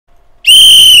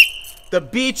The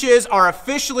beaches are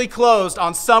officially closed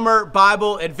on Summer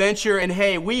Bible Adventure, and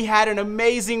hey, we had an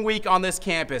amazing week on this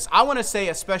campus. I want to say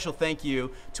a special thank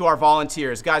you to our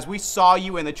volunteers. Guys, we saw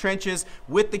you in the trenches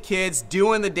with the kids,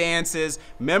 doing the dances,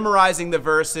 memorizing the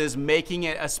verses, making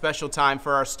it a special time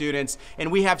for our students,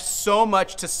 and we have so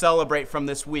much to celebrate from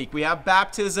this week. We have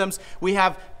baptisms, we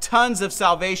have tons of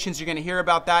salvations. You're going to hear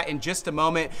about that in just a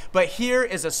moment, but here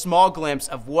is a small glimpse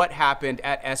of what happened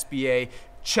at SBA.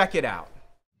 Check it out.